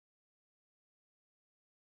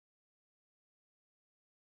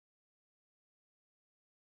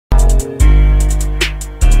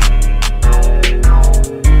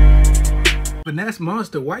Finesse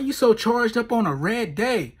Monster, why you so charged up on a red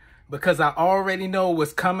day? Because I already know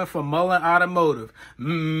what's coming from Mullen Automotive.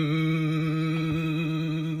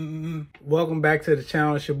 Welcome back to the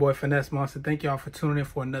channel. It's your boy Finesse Monster. Thank y'all for tuning in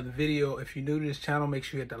for another video. If you're new to this channel, make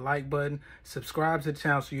sure you hit the like button. Subscribe to the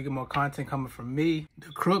channel so you get more content coming from me.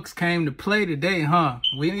 The crooks came to play today, huh?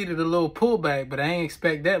 We needed a little pullback, but I ain't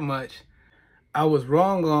expect that much. I was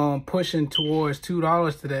wrong on pushing towards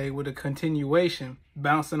 $2 today with a continuation,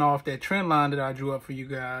 bouncing off that trend line that I drew up for you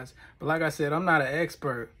guys. But like I said, I'm not an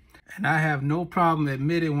expert, and I have no problem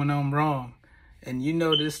admitting when I'm wrong. And you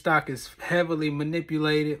know this stock is heavily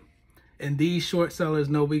manipulated, and these short sellers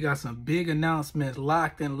know we got some big announcements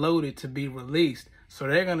locked and loaded to be released. So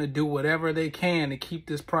they're going to do whatever they can to keep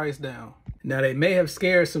this price down. Now, they may have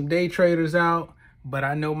scared some day traders out, but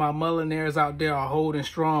I know my Mullenaires out there are holding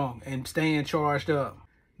strong and staying charged up.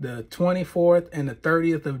 The 24th and the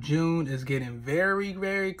 30th of June is getting very,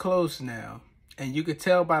 very close now. And you could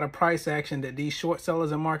tell by the price action that these short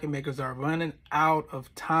sellers and market makers are running out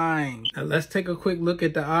of time. Now let's take a quick look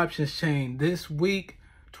at the options chain. This week,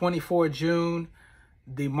 24 June,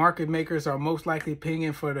 the market makers are most likely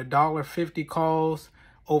pinging for the $1.50 calls,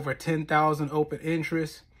 over 10,000 open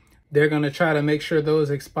interest. They're going to try to make sure those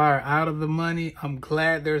expire out of the money. I'm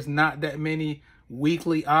glad there's not that many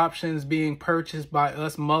weekly options being purchased by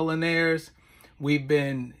us Mullenaires. We've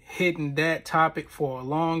been hitting that topic for a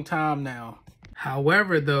long time now.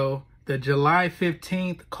 However, though, the July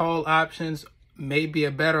 15th call options may be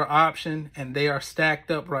a better option, and they are stacked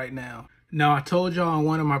up right now. Now, I told y'all in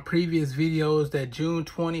one of my previous videos that June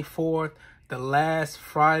 24th, the last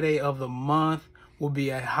Friday of the month, will be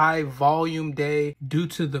a high volume day due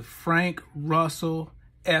to the Frank Russell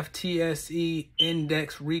FTSE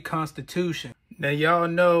index reconstitution. Now, y'all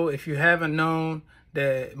know, if you haven't known,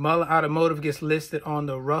 that Mullen Automotive gets listed on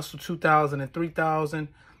the Russell 2000 and 3000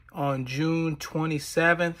 on June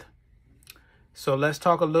 27th. So let's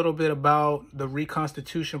talk a little bit about the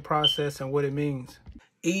reconstitution process and what it means.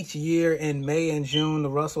 Each year in May and June,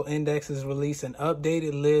 the Russell indexes release an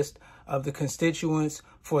updated list of the constituents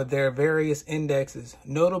for their various indexes,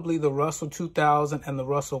 notably the Russell 2000 and the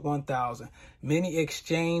Russell 1000. Many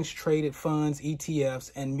exchange-traded funds,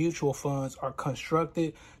 ETFs, and mutual funds are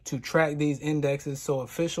constructed to track these indexes, so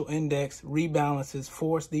official index rebalances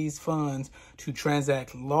force these funds to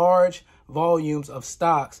transact large volumes of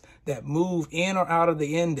stocks that move in or out of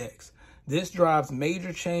the index. This drives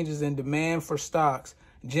major changes in demand for stocks,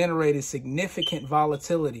 generated significant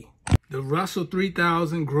volatility. The Russell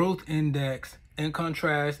 3000 Growth Index, in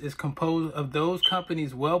contrast, is composed of those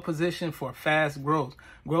companies well positioned for fast growth.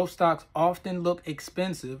 Growth stocks often look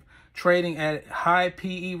expensive, trading at high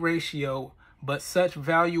PE ratio, but such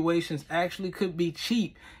valuations actually could be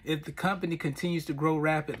cheap if the company continues to grow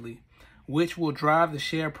rapidly, which will drive up the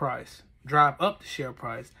share price.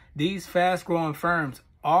 These fast-growing firms,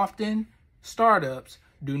 often startups,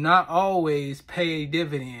 do not always pay a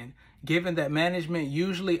dividend, given that management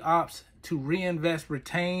usually opts to reinvest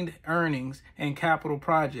retained earnings in capital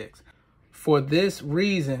projects. For this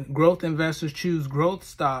reason, growth investors choose growth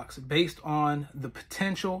stocks based on the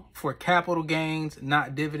potential for capital gains,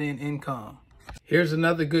 not dividend income. Here's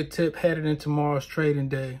another good tip headed in tomorrow's trading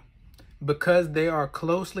day. Because they are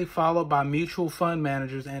closely followed by mutual fund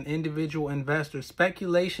managers and individual investors,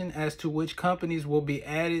 speculation as to which companies will be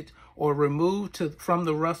added or removed from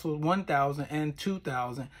the Russell 1000 and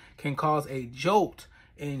 2000 can cause a jolt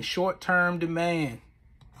in short-term demand.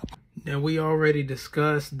 Now, we already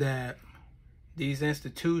discussed that these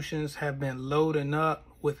institutions have been loading up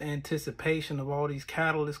with anticipation of all these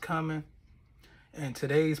catalysts coming. And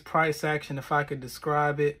today's price action, if I could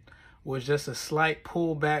describe it, was just a slight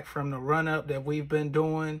pullback from the run-up that we've been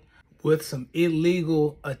doing, with some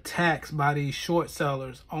illegal attacks by these short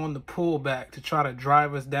sellers on the pullback to try to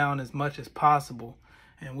drive us down as much as possible.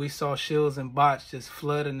 And we saw shills and bots just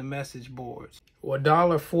flooding the message boards. Well,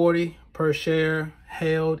 $1.40 per share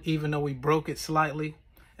held, even though we broke it slightly.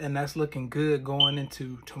 And that's looking good going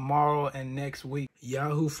into tomorrow and next week.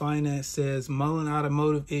 Yahoo Finance says Mullen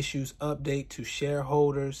Automotive issues update to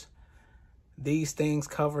shareholders. These things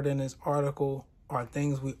covered in this article are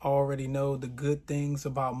things we already know. The good things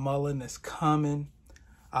about Mullen is coming.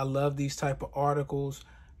 I love these type of articles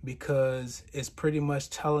because it's pretty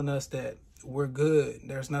much telling us that we're good.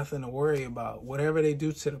 There's nothing to worry about. Whatever they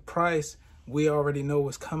do to the price, we already know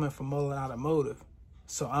what's coming from Mullen Automotive.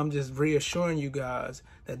 So I'm just reassuring you guys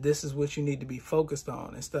that this is what you need to be focused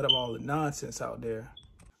on instead of all the nonsense out there.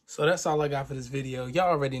 So that's all I got for this video. Y'all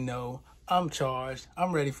already know I'm charged.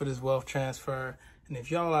 I'm ready for this wealth transfer. And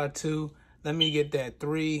if y'all are too, Let me get that.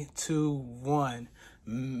 3, 2, 1.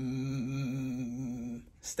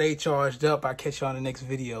 Stay charged up. I'll catch you on the next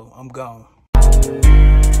video. I'm gone.